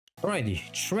Alrighty,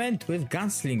 Treant with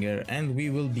Gunslinger, and we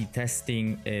will be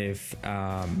testing if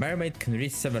Mermaid can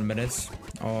reach 7 minutes,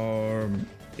 or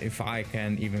if I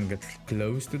can even get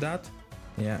close to that.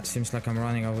 Yeah, seems like I'm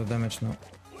running out of damage now.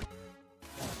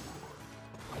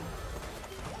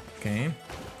 Okay.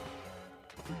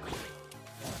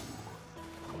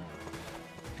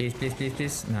 Please, please, please,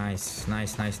 please. Nice,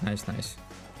 nice, nice, nice, nice.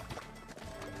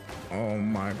 Oh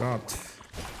my god.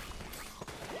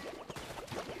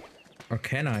 Or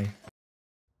can I?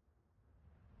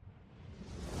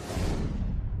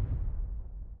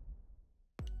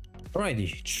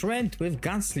 Alrighty, Treant with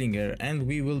Gunslinger, and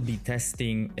we will be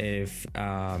testing if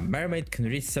Mermaid can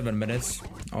reach 7 minutes,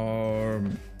 or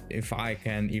if I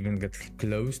can even get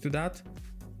close to that.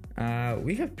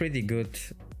 We have pretty good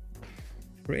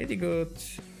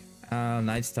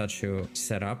Night Statue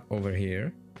setup over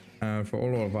here for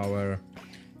all of our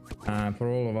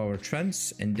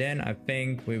trends, and then I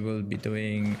think we will be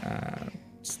doing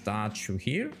statue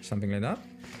here, something like that.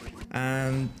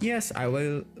 And yes, I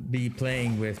will be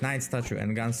playing with Night Statue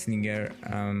and Gunslinger.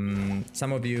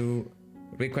 Some of you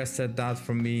requested that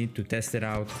from me to test it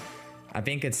out. I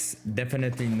think it's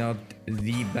definitely not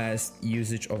the best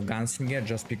usage of Gunslinger,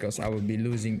 just because I will be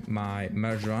losing my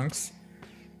merge ranks.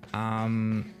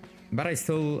 But I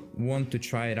still want to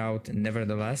try it out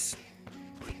nevertheless.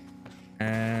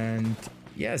 And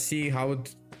yeah, see how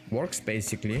it works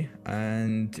basically.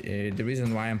 And the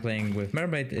reason why I'm playing with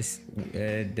Mermaid is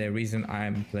the reason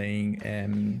I'm playing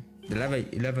the level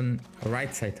 11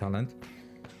 right side talent.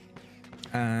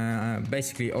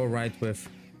 Basically all right with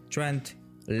Treant,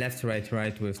 left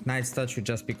right with Night Statue,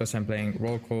 just because I'm playing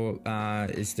roll call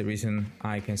is the reason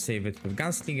I can save it with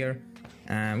Gunslinger.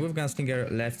 And with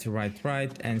Gunslinger left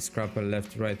right and Scrapper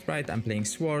left right, I'm playing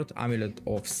Sword, Amulet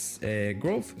of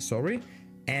Growth, sorry,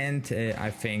 and I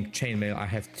think Chainmail. I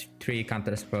have 3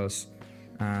 counter spells,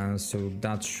 so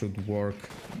that should work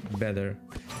better.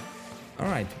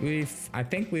 Alright, I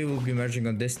think we will be merging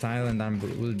on this tile, and then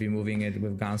we'll be moving it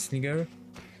with Gunslinger.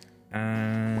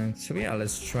 And so yeah,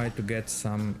 let's try to get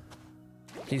some...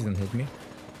 Please don't hit me.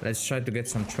 Let's try to get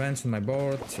some trends on my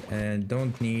board, and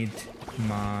don't need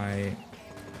my...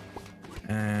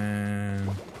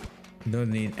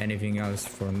 don't need anything else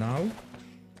for now.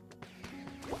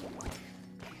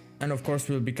 And of course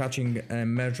we'll be catching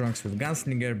merge ranks with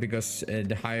Gunslinger, because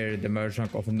the higher the merge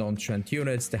rank of non-Treant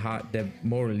units, the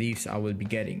more leaves I will be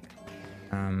getting.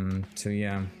 So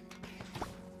yeah.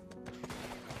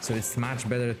 So it's much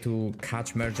better to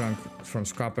catch merge rank from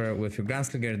Scrapper with your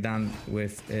Gunslinger than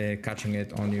with catching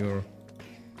it on your...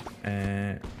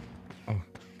 oh,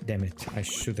 damn it, I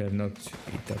should have not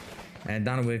hit that. And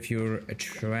done with your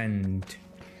Treant.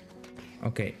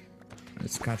 Okay,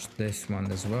 let's catch this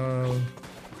one as well.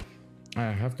 I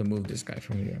have to move this guy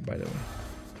from here, by the way.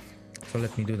 So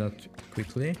let me do that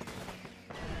quickly.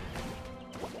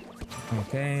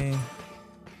 Okay.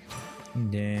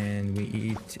 Then we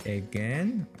eat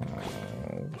again.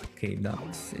 Oh, okay,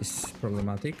 that is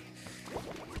problematic,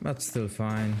 but still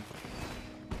fine.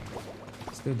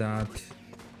 Let's do that.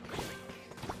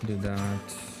 Do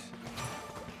that.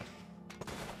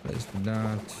 Let's do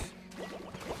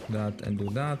that, and do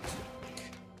that.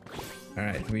 All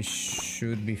right, we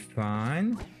should be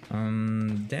fine.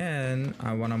 Then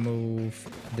I want to move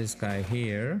this guy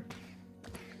here.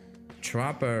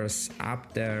 Trappers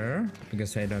up there,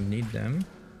 because I don't need them.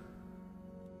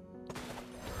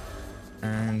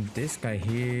 And this guy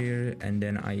here, and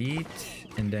then I eat,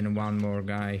 and then one more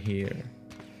guy here.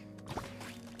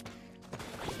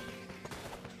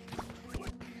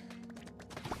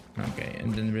 Okay,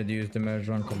 and then reduce the merge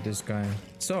rank of this guy.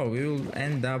 So we will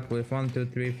end up with 1, 2,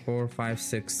 3, 4, 5,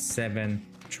 6, 7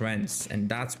 trends, and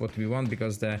that's what we want,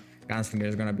 because the Gunslinger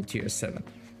is gonna be tier 7.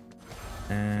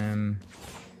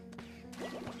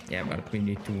 Yeah, but we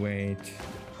need to wait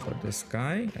for this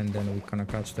guy, and then we're gonna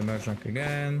catch the merge rank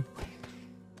again.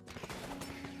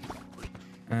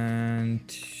 And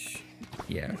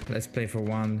yeah, let's play for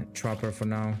 1 Trapper for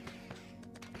now.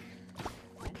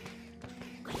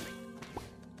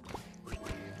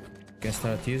 Can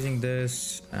start using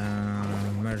this,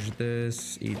 merge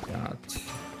this, eat that.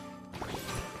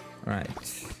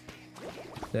 Right,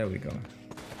 there we go.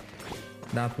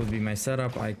 That would be my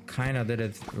setup. I kinda did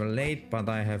it late, but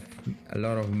I have a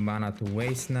lot of mana to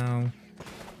waste now.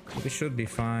 We should be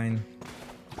fine.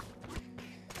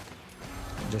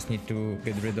 Just need to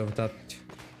get rid of that.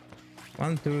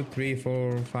 1, 2, 3,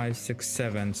 4, 5, 6,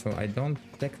 7. So I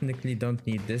technically don't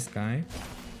need this guy.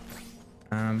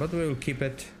 But we will keep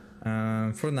it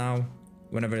for now.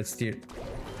 Whenever it's tier...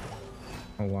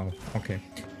 Oh wow, okay.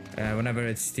 Whenever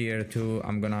it's tier 2,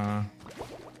 I'm gonna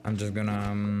I'm just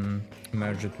gonna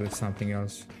merge it with something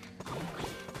else.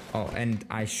 Oh, and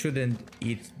I shouldn't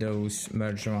eat those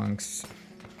merge ranks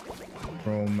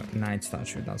from Night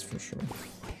Statue, that's for sure.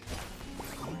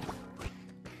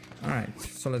 Alright,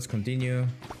 so let's continue.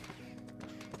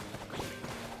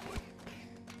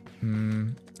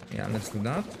 Yeah, let's do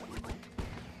that.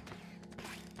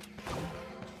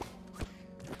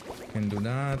 Can do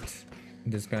that.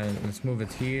 This guy, let's move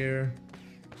it here.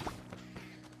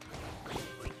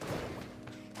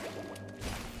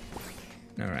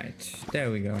 Alright, there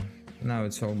we go. Now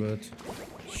it's all good.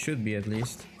 Should be at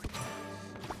least.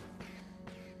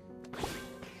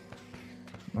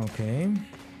 Okay.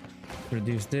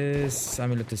 Reduce this.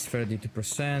 Amulet is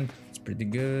 32%. It's pretty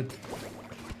good.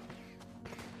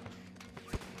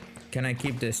 Can I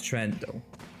keep this trend though?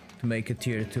 To make a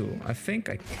tier 2? I think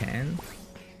I can.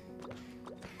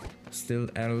 Still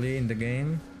early in the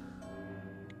game.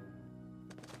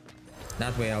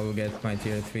 That way I will get my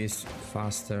tier 3s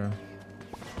faster.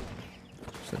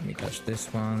 So let me catch this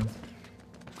one.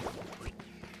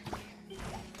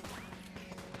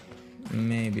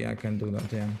 Maybe I can do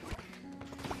that, yeah.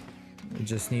 We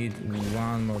just need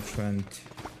one more trend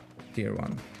tier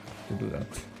 1 to do that.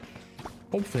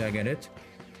 Hopefully I get it.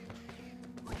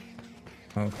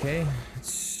 Okay,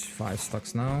 it's 5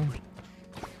 stacks now.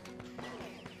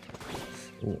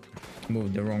 Oh,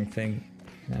 moved the wrong thing.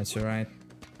 That's alright.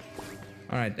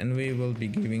 Alright, and we will be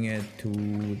giving it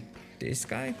to this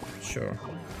guy? Sure.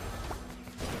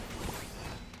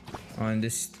 Oh, and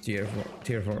this tier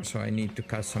 4, so I need to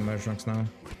cast some merge ranks now.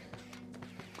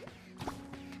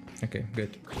 Okay,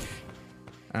 good.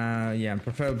 Yeah,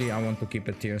 preferably I want to keep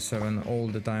a tier 7 all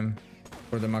the time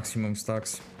for the maximum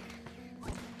stacks.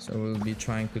 So we'll be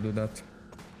trying to do that.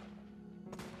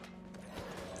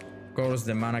 Of course,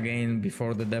 the mana gain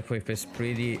before the death wave is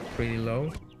pretty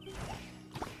low.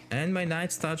 And my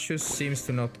Night Statue seems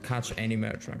to not catch any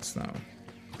merge ranks now.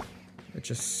 Which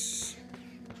is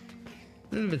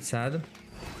a little bit sad.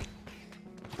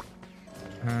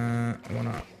 I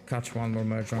wanna catch one more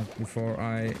merge rank before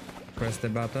I press the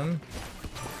button.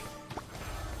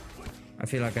 I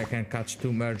feel like I can catch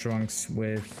 2 merge ranks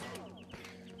with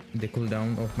the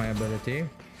cooldown of my ability.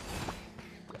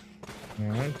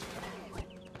 Alright.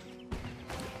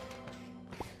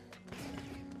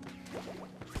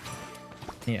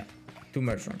 Yeah, 2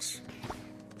 merge ranks.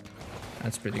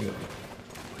 That's pretty good.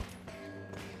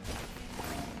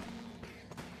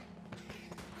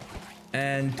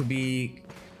 And to be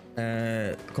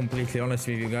completely honest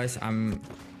with you guys, I'm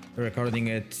recording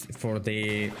it for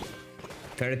the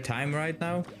 3rd time right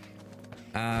now.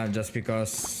 Just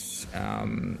because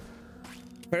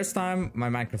first time my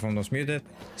microphone was muted,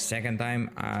 second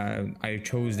time I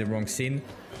chose the wrong scene,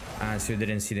 so you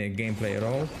didn't see the gameplay at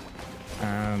all.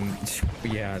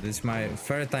 Yeah, this is my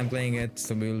 3rd time playing it,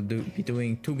 so we'll be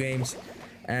doing 2 games.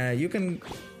 You can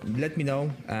let me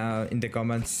know in the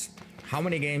comments how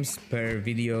many games per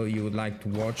video you would like to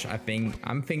watch.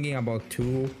 I'm thinking about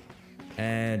 2,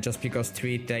 just because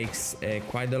 3 takes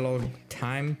quite a long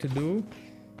time to do.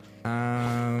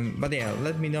 But yeah,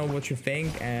 let me know what you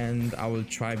think, and I will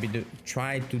try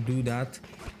to do that.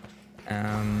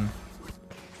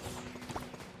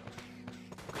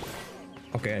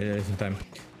 Okay, there isn't time.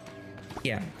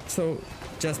 Yeah, so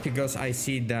just because I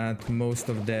see that most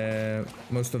of the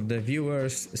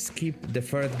viewers skip the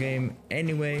 3rd game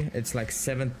anyway, it's like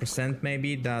 7%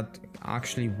 maybe that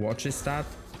actually watches that.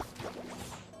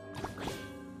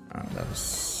 That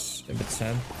was a bit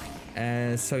sad.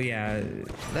 So yeah,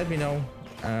 let me know.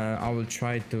 I will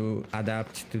try to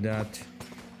adapt to that.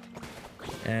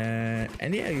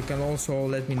 And yeah, you can also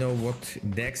let me know what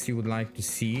decks you would like to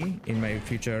see in my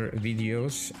future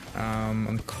videos.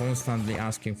 I'm constantly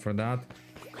asking for that.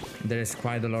 There is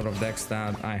quite a lot of decks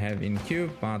that I have in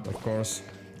queue, but of course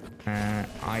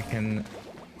I can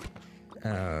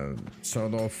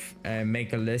sort of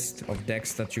make a list of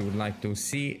decks that you would like to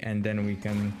see, and then we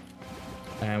can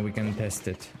test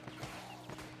it.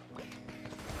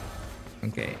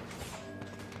 Okay,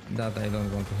 that I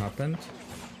don't want to happen.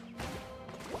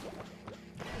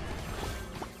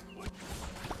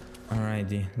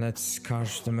 Alrighty, let's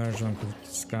catch the merge rank with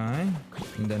this guy,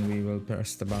 and then we will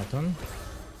press the button.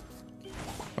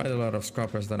 Quite a lot of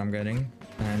scrappers that I'm getting,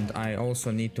 and I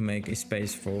also need to make a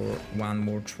space for 1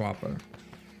 more trapper.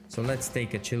 So let's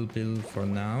take a chill pill for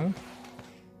now.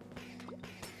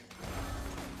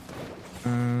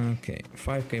 Okay,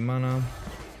 5k mana.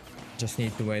 Just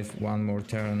need to wait 1 more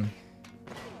turn.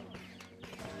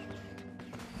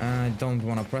 I don't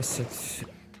want to press it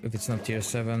if it's not tier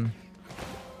 7.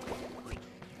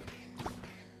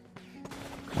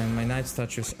 And And my knight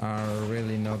statues are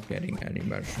really not getting any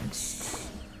merchants.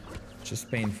 Just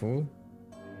painful.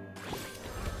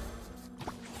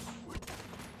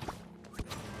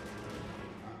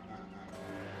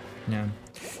 Yeah.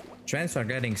 Treants are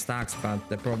getting stacks, but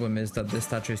the problem is that this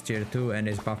statue is tier 2 and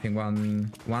is buffing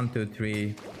 1, 2,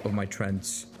 3 of my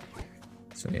Treants.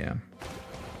 So yeah.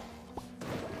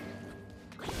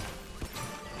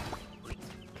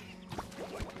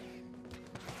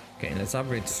 Okay, let's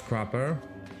upgrade Scrapper.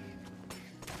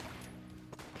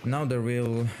 Now the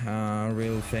real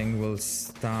thing will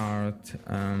start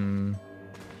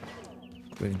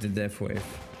with the death wave.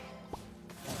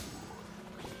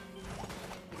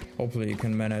 Hopefully you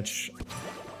can manage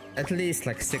at least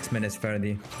like 6 minutes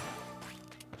 30.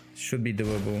 Should be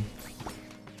doable.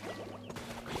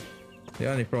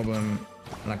 The only problem,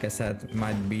 like I said,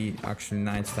 might be actually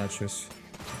 9 statues.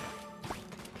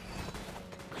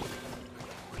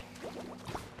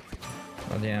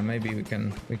 But yeah, maybe we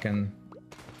can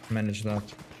manage that.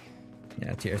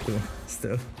 Yeah, tier 2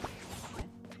 still.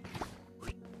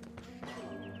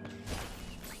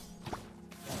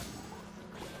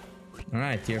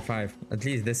 Alright, tier 5. At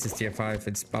least this is tier 5.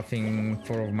 It's buffing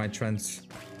 4 of my Treants.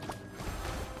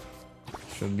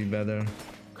 Should be better.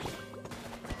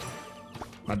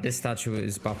 But this statue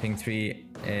is buffing 3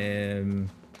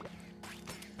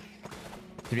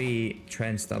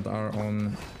 Treants that are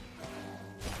on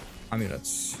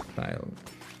amulets tile.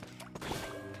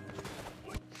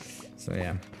 So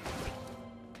yeah.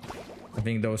 I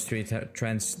think those 3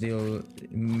 Treants deal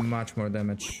much more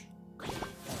damage.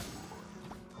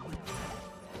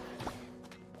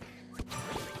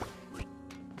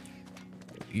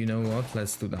 You know what?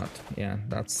 Let's do that. Yeah,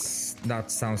 that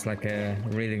sounds like a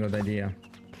really good idea.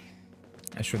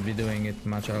 I should be doing it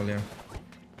much earlier.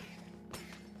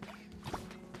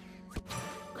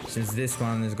 Since this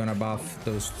one is gonna buff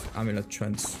those amulet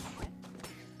Treants.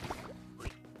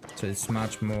 So it's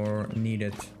much more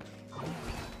needed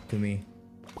to me.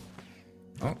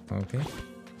 Oh, okay.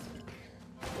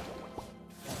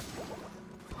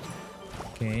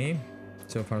 Okay,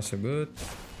 so far so good.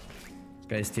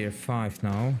 Guys, tier 5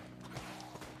 now.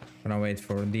 Gonna wait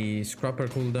for the Scrapper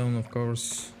cooldown, of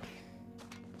course.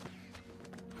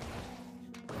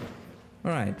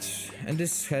 Alright, and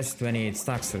this has 28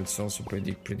 stacks, so it's also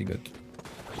pretty good.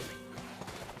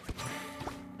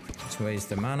 Let's waste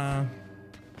the mana.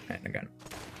 And again,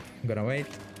 I'm gonna wait.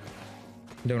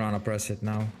 Don't wanna press it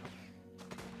now.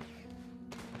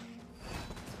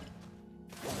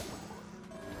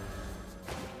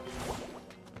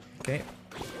 Okay.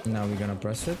 Now we're gonna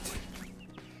press it.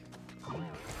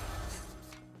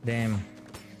 Damn.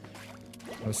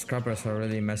 Those Scrappers are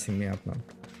really messing me up now.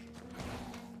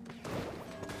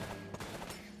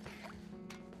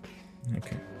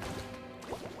 Okay.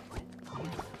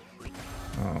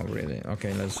 Oh, really?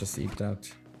 Okay, let's just eat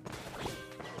that.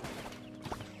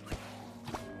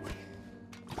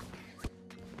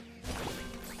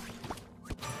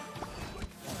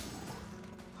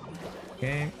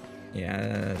 Okay.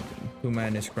 Yeah, too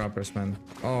many Scrappers, man.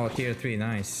 Oh, tier 3,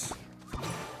 nice.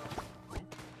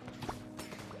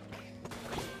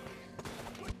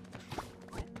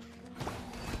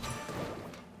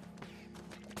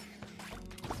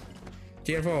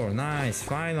 Tier 4, nice.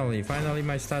 Finally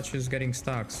my statue is getting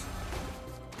stacks.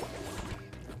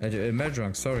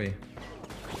 Merdrunk, sorry.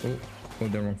 Oh,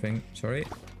 the wrong thing. Sorry.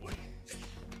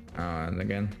 And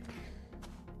again.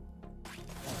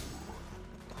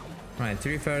 Right,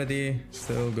 330,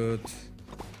 still good.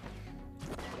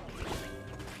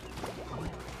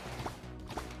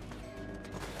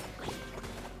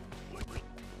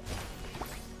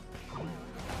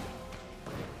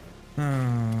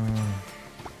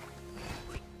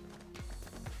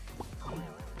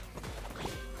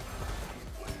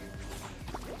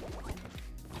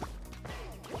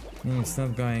 It's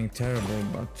not going terrible,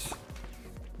 but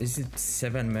is it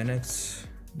 7 minutes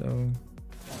though?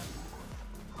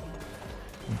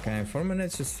 Okay, 4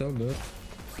 minutes is still good.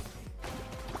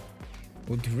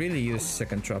 Would really use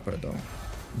second trapper though.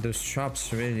 Those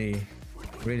traps really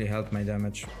help my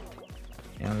damage.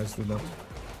 Yeah, let's do that.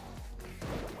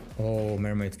 Oh,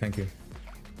 Mermaid, thank you.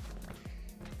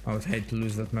 I would hate to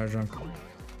lose that Merdrunk.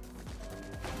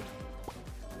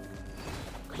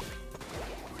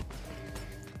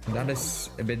 That is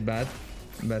a bit bad,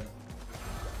 but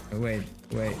wait,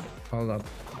 hold up.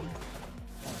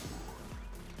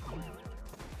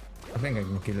 I think I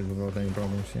can kill it without any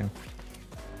problems, yeah.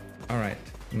 Alright,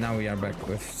 now we are back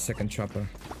with second trapper.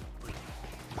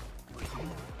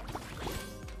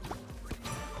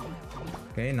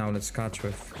 Okay, now let's catch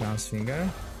with Glassfinger.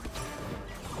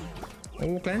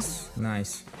 Oh, cleanse,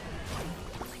 nice.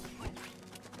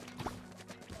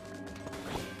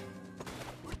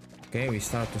 Okay, we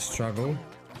start to struggle.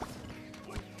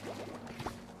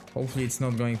 Hopefully it's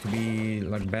not going to be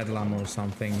like Bedlam or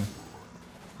something.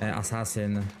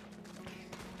 Assassin.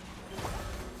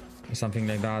 Or something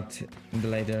like that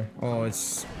later. Oh,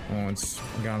 it's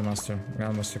Grandmaster.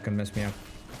 Grandmaster can mess me up.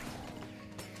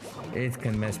 It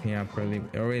can mess me up really,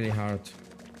 really hard.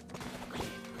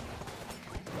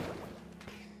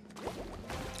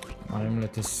 My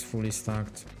amulet is fully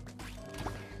stacked.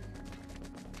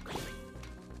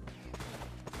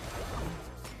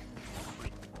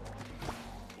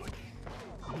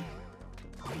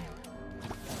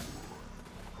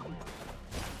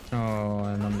 Oh,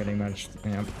 and I'm getting merged.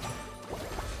 Yep.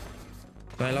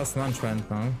 So I lost one Treant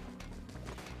now.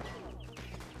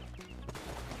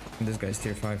 This guy's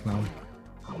tier 5 now.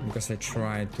 Because I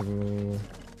tried to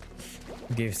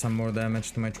give some more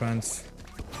damage to my Treants.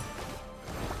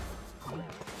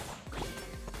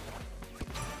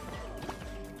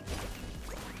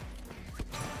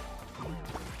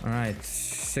 Alright,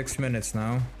 6 minutes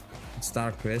now. It's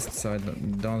Dark Twist, so I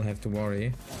don't have to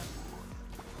worry.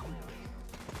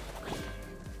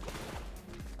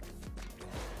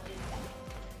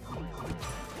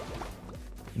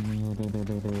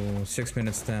 6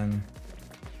 minutes 10.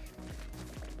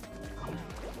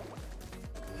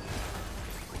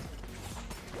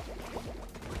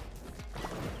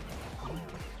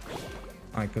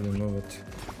 I couldn't move it.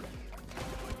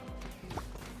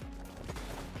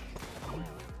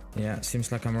 Yeah,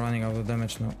 seems like I'm running out of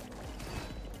damage now.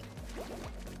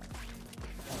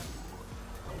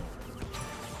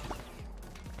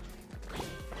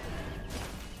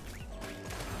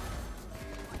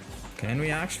 Can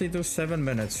we actually do 7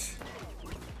 minutes?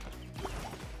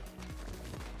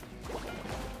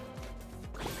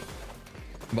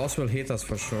 Boss will hit us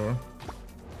for sure.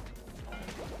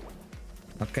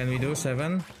 But can we do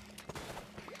 7?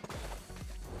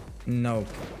 Nope.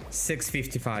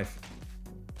 6:55.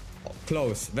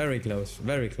 Close, very close,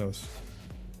 very close.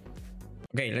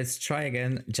 Okay, let's try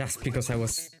again, just because I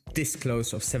was this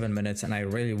close of 7 minutes and I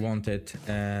really wanted.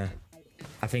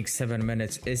 I think 7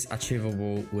 minutes is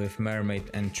achievable with Mermaid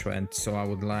and Treant, so I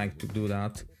would like to do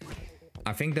that.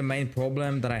 I think the main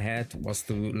problem that I had was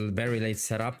the very late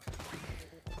setup.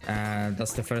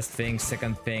 That's the first thing.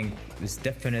 Second thing is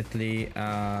definitely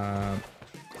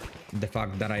the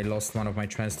fact that I lost one of my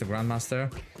Treants to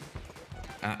Grandmaster.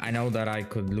 I know that I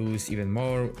could lose even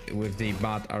more with the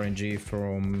bad RNG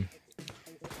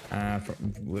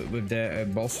with the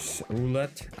boss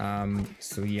roulette.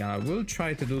 So yeah, we'll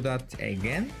try to do that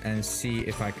again and see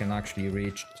if I can actually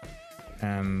reach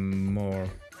more.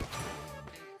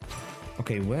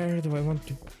 Okay, where do I want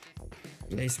to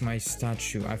place my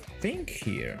statue? I think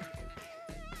here.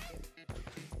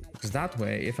 Because that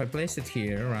way, if I place it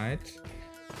here, right?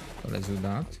 So let's do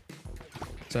that.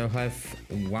 So I have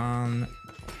 1,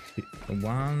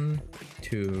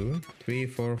 2, 3,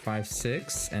 4, 5,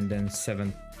 6, and then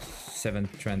 7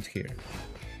 Treant here.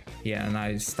 Yeah, and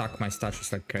I stuck my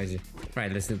statues like crazy.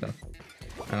 Right, let's do that.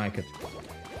 I like it.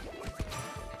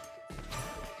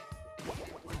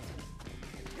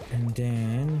 And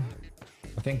then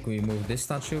I think we move this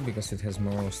statue because it has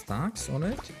more stacks on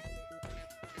it.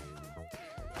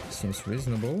 Seems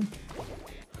reasonable.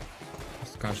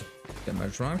 Let's catch the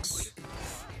merge ranks.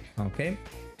 Okay.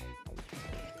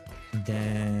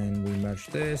 Then we merge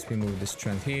this, we move this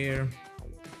Treant here.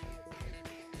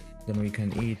 Then we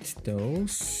can eat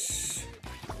those.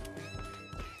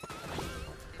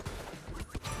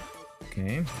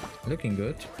 Okay, looking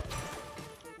good.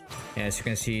 Yeah, as you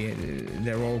can see,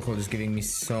 the roll call is giving me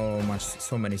so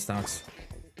many stacks.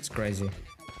 It's crazy.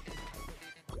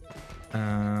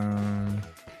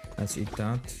 Let's eat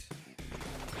that.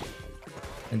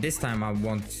 And this time I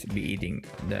won't be eating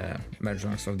the merge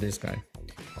ranks of this guy.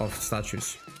 Of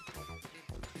statues.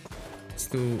 It's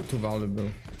too valuable.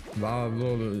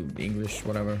 Valuable English,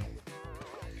 whatever.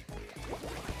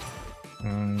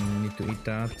 Need to eat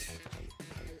that.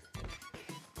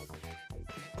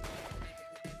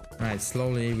 Right,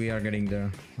 slowly we are getting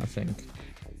there, I think.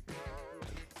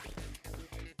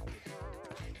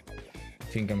 I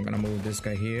think I'm gonna move this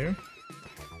guy here.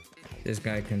 This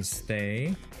guy can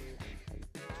stay.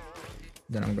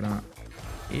 Then I'm gonna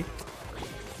eat.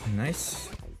 Nice.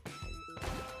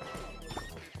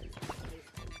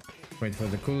 Wait for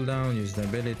the cooldown, use the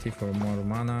ability for more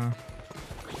mana.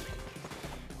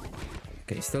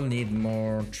 Okay, still need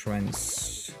more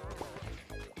Treants.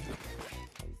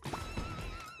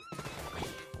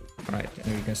 Alright,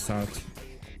 and we can start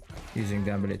using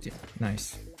the ability.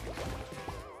 Nice.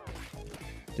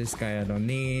 This guy I don't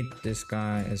need, this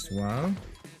guy as well.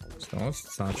 So,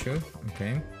 statue,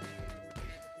 okay.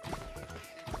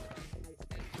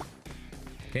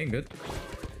 Okay, good.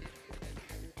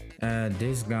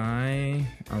 This guy,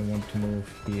 I want to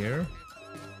move here.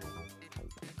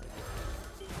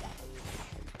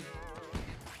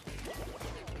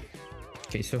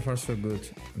 Okay, so far so good.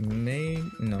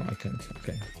 No, I can't.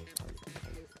 Okay.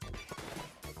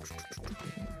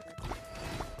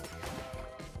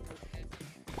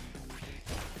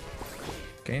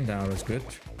 Okay, that was good.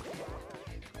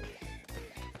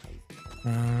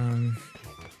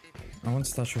 I want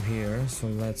statue here, so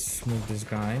let's move this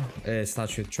guy.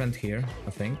 Statue Treant here,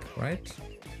 I think, right?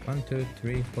 1, 2,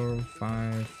 3, 4,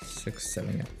 5, 6,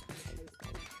 7, yeah.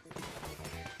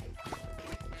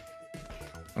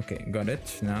 Okay, got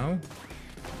it now.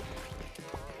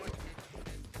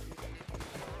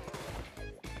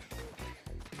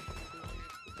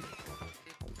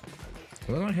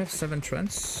 Will I have 7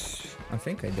 Treants? I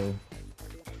think I do.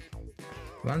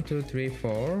 1, 2, 3,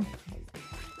 4,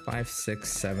 5,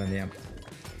 6, 7, yeah.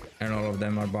 And all of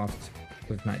them are buffed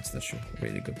with Night Statue.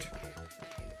 Really good.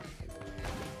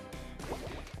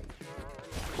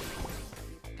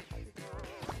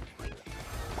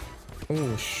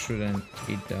 Oh, shouldn't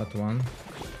eat that one.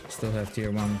 Still have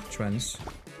tier 1 Treants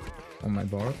on my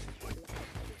board.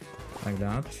 Like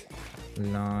that.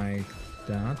 Like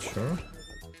that, sure.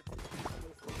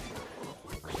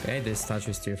 Okay, this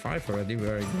statue is tier 5 already,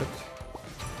 very good.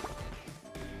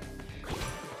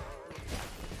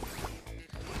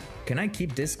 Can I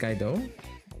keep this guy though?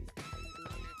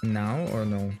 Now or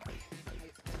no?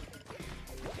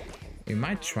 We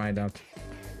might try that.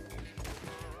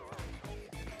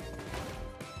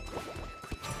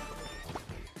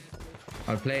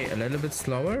 I'll play a little bit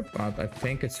slower, but I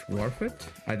think it's worth it.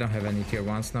 I don't have any tier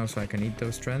 1s now, so I can eat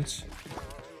those Treants.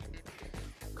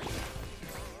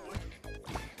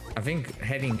 I think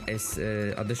having this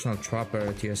additional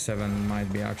Trapper tier 7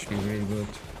 might be actually really good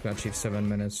to achieve 7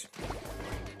 minutes.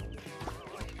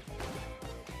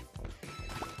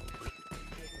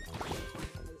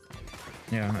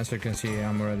 Yeah, as you can see,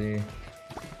 I'm already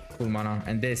full mana,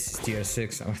 and this is tier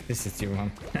 6. Oh, this is tier 1.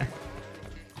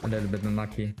 A little bit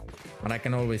unlucky, but I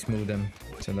can always move them,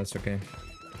 so that's okay.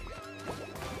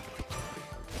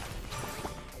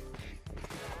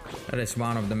 That is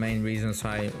one of the main reasons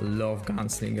I love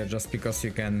Gunslinger, just because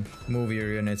you can move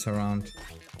your units around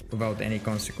without any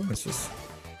consequences.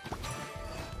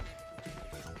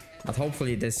 But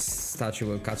hopefully this statue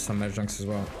will catch some merchants as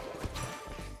well.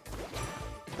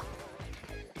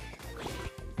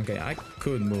 Okay, I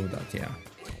could move that, yeah.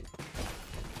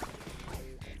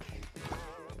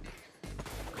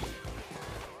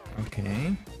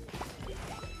 Okay.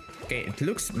 Okay, it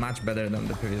looks much better than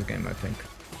the previous game, I think.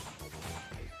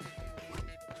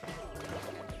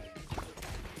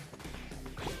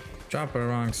 Trapper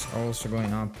ranks also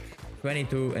going up.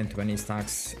 22 and 20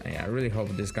 stacks. I really hope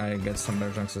this guy gets some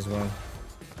merchants as well.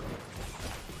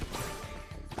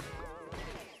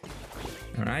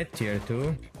 Alright, tier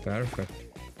 2. Perfect.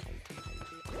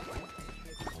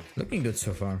 Looking good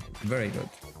so far. Very good.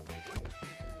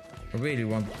 I really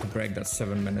want to break that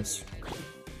 7 minutes.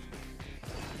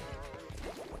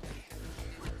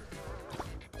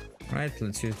 Right,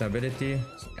 let's use the ability.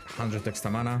 100 extra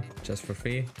mana, just for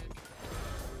free.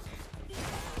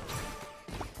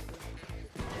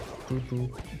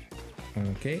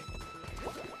 Okay.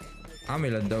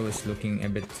 Amulet though is looking a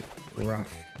bit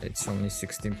rough. It's only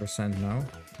 16% now.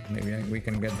 Maybe we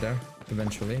can get there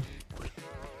eventually.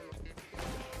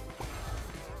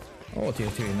 Oh, tier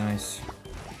 3, nice.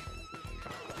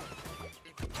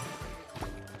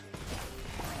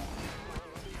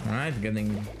 Alright,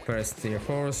 getting first tier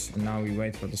 4s, and now we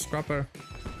wait for the scrapper.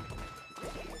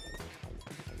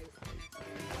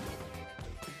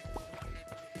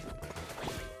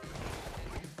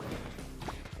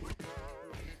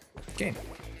 Okay,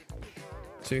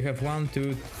 so you have 1,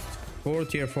 2, 4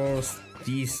 tier 4s.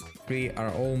 These 3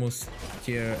 are almost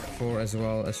tier 4 as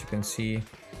well, as you can see.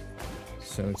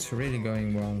 So it's really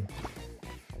going well.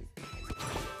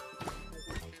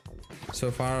 So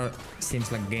far,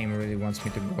 seems like game really wants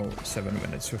me to go 7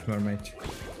 minutes with Mermaid.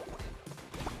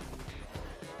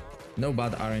 No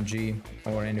bad RNG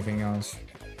or anything else.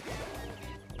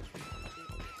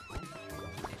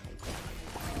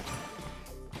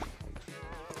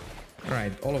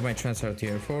 Right, all of my Treants are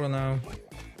tier 4 now.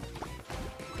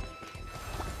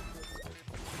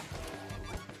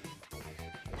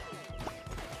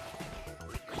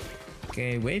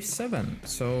 Okay, wave 7,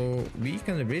 so we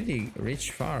can really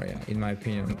reach far, yeah, in my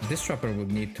opinion. This Trapper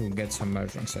would need to get some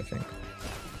merchants, I think.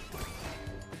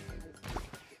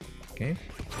 Okay,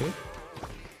 good.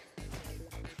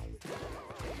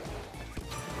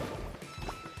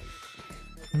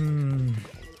 I'm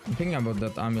thinking about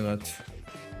that amulet.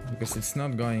 because it's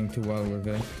not going too well with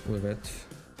it.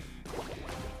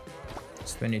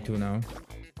 It's 22 now.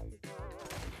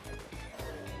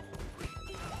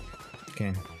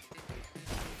 Okay.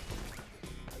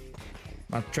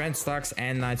 But Treant stacks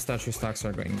and Night Statue stacks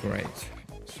are going great.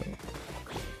 So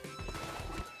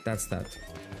that's that.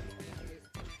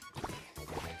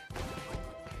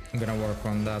 I'm gonna work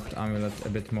on that amulet a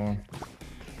bit more.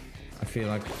 I feel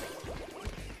like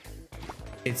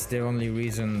it's the only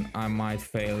reason I might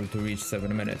fail to reach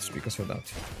 7 minutes because of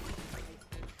that.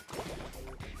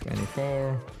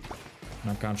 24.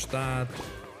 Now catch that.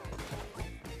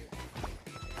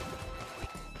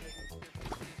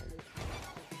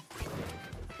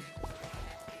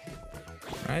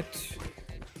 Right.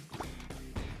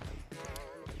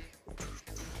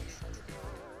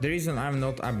 The reason I'm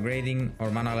not upgrading or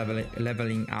mana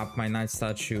leveling up my Night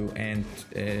Statue and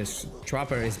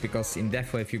Trapper is because in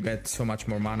Death Wave you get so much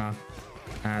more mana,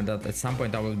 and that at some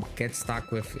point I will get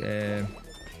stuck with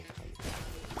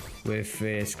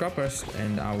Scrappers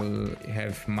and I will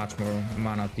have much more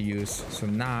mana to use. So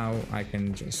now I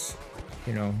can just,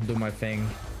 you know, do my thing.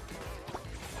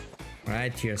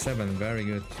 Right, tier 7, very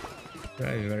good.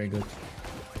 Very, very good.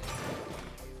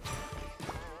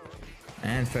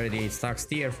 And 38 stacks,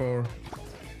 tier 4.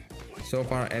 So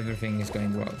far everything is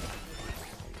going well.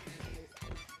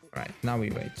 Right, now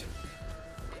we wait.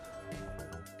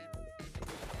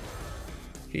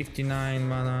 59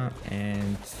 mana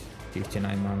and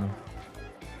 59 mana.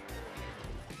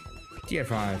 Tier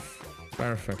 5.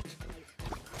 Perfect.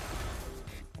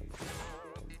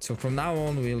 So from now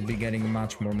on we'll be getting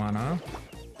much more mana,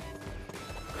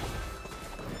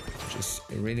 which is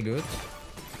really good.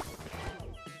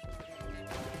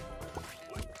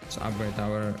 Let's upgrade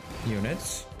our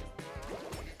units.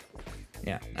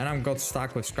 Yeah, and I'm got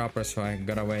stuck with Scrapper, so I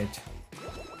gotta wait.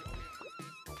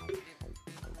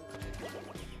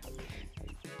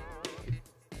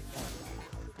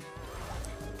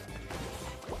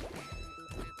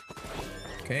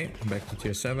 Okay, back to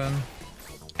tier 7.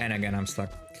 And again I'm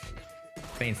stuck.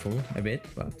 Painful a bit,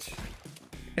 but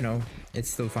you know, it's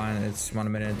still fine. It's 1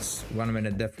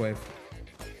 minute death wave.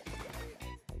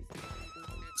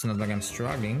 It's not like I'm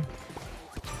struggling.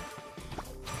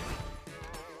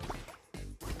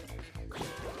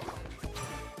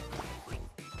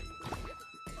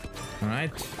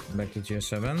 Alright, back to tier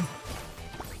 7.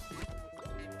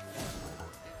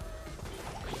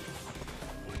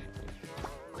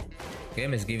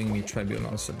 Game is giving me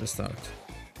tribunals at the start.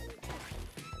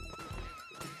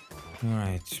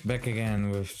 Alright, back again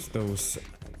with those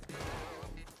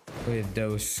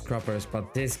Scrappers,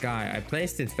 but this guy, I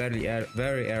placed it very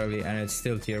early and it's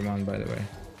still tier 1, by the way.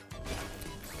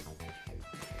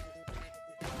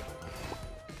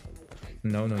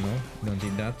 No, don't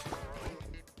eat that.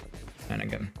 And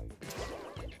again,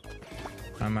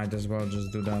 I might as well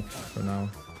just do that for now.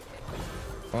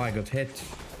 Oh, I got hit.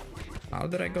 How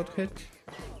did I got hit?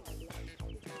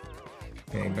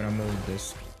 Okay, I'm gonna move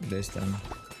this then.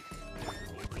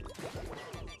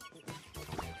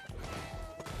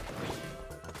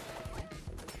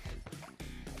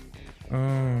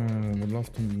 Oh, would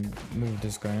love to move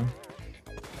this guy.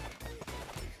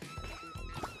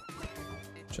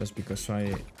 Just because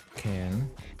I can.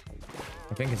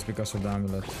 I think it's because of the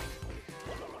amulet.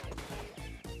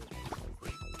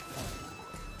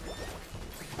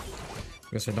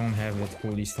 Because I don't have it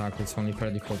fully stacked, it's only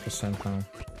 34% now.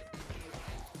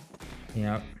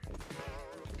 Yeah.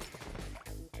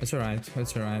 It's alright,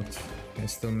 it's alright. I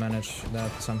still manage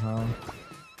that somehow.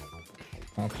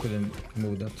 Oh, couldn't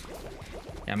move that.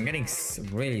 Yeah, I'm getting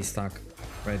really stuck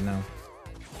right now.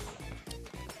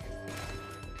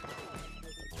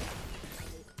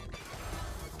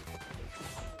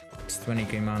 It's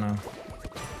 20k mana.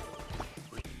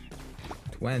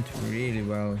 It went really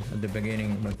well at the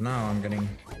beginning, but now I'm getting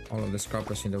all of the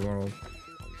Scrappers in the world.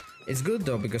 It's good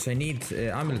though, because I need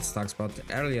amulet stacks, but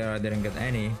earlier I didn't get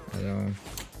any, so,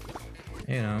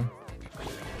 you know.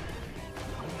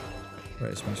 Where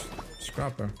is my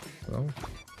Scrapper? Hello?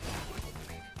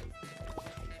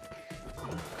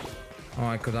 Oh,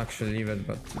 I could actually leave it,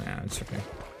 but yeah, it's okay.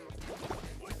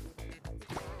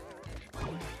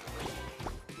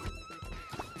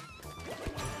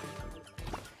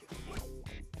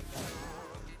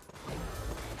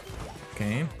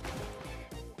 Okay.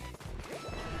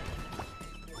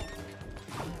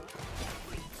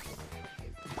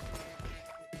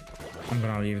 I'm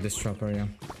gonna leave this trap area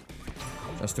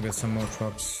just to get some more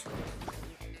traps.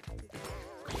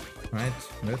 Right,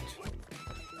 good.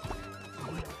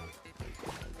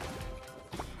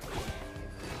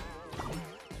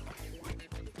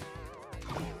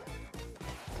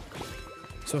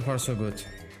 So far so good.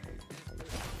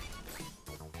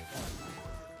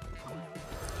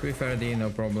 330, no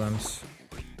problems.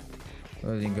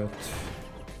 Really good.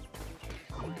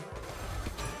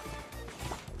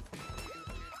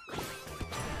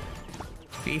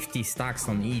 $50 stacks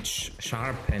on each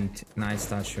sharpened night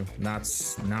statue.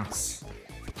 That's nuts.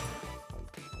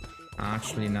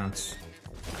 Actually nuts.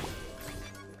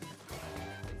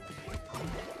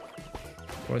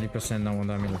 40% now on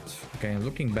the amulet. Okay,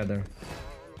 looking better.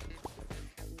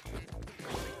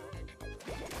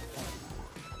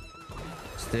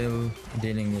 Still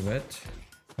dealing with it.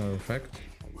 Perfect.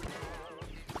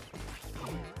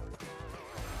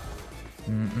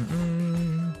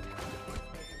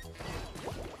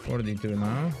 42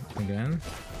 now, again.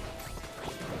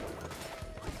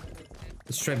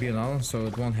 It's Tribunal, so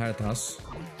it won't hurt us.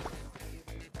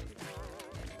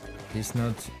 It's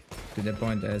not to the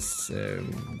point as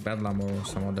Bedlam or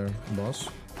some other boss.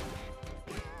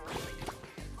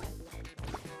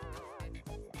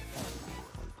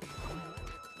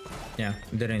 Yeah,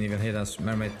 didn't even hit us.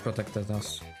 Mermaid protected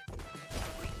us.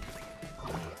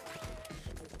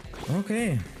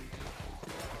 Okay.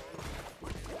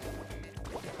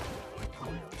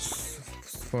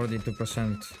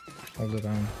 42% all the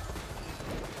time.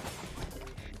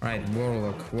 Right,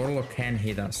 Warlock. Warlock can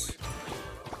hit us.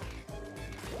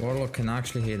 Warlock can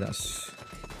actually hit us.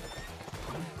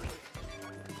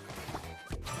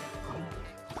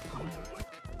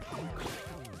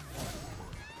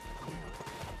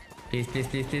 Please, please,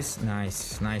 please, please.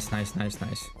 Nice, nice, nice, nice,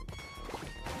 nice.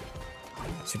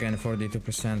 It's again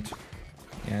 42%.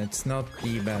 Yeah, it's not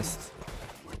the best.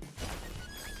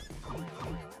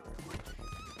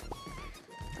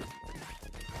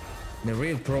 The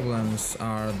real problems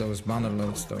are those banner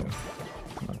loads though.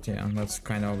 But yeah, that's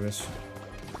kind of obvious.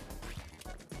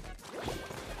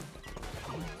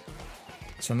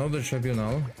 It's another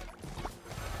Tribunal.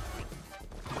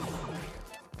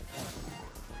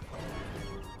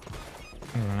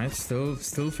 Alright, still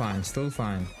fine, still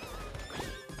fine.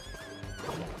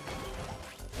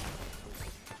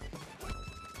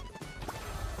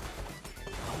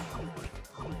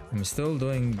 I'm still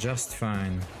doing just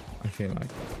fine, I feel like.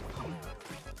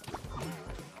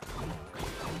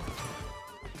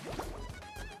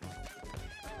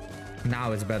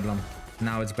 Now it's Bedlam.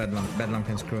 Now it's Bedlam. Bedlam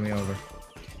can screw me over.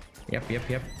 Yep, yep,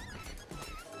 yep.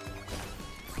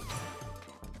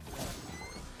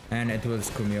 And it will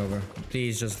screw me over.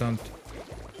 Please just don't.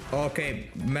 Okay,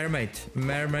 Mermaid.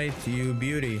 Mermaid, you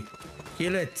beauty.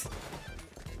 Kill it.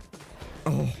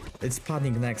 Oh, it's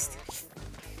padding next.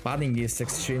 Padding is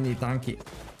extremely tanky.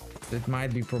 It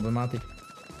might be problematic.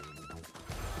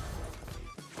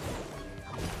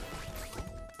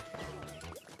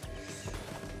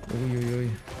 Uy, uy, uy.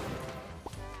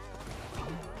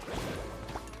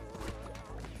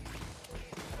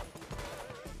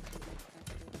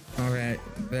 Okay,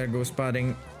 there goes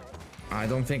padding. I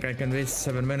don't think I can reach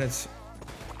 7 minutes.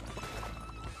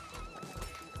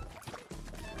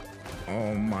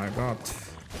 Oh my god.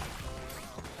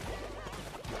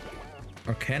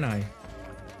 Or can I?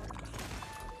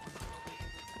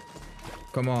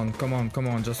 Come on, come on, come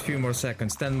on. Just a few more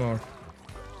seconds. 10 more.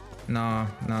 No,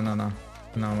 no, no, no.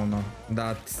 No, no, no.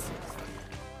 That's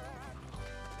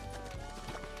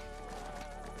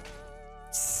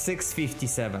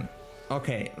 6:57.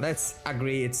 Okay, let's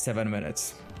agree it's 7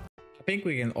 minutes. I think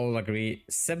we can all agree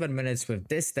 7 minutes with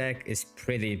this deck is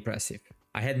pretty impressive.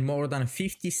 I had more than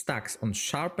 50 stacks on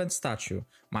sharpened statue.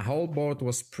 My whole board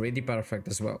was pretty perfect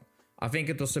as well. I think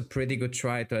it was a pretty good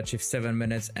try to achieve 7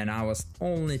 minutes and I was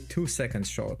only 2 seconds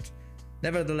short.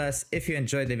 Nevertheless, if you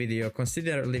enjoyed the video,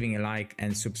 consider leaving a like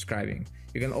and subscribing.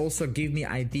 You can also give me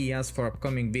ideas for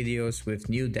upcoming videos with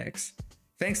new decks.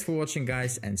 Thanks for watching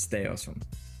guys and stay awesome.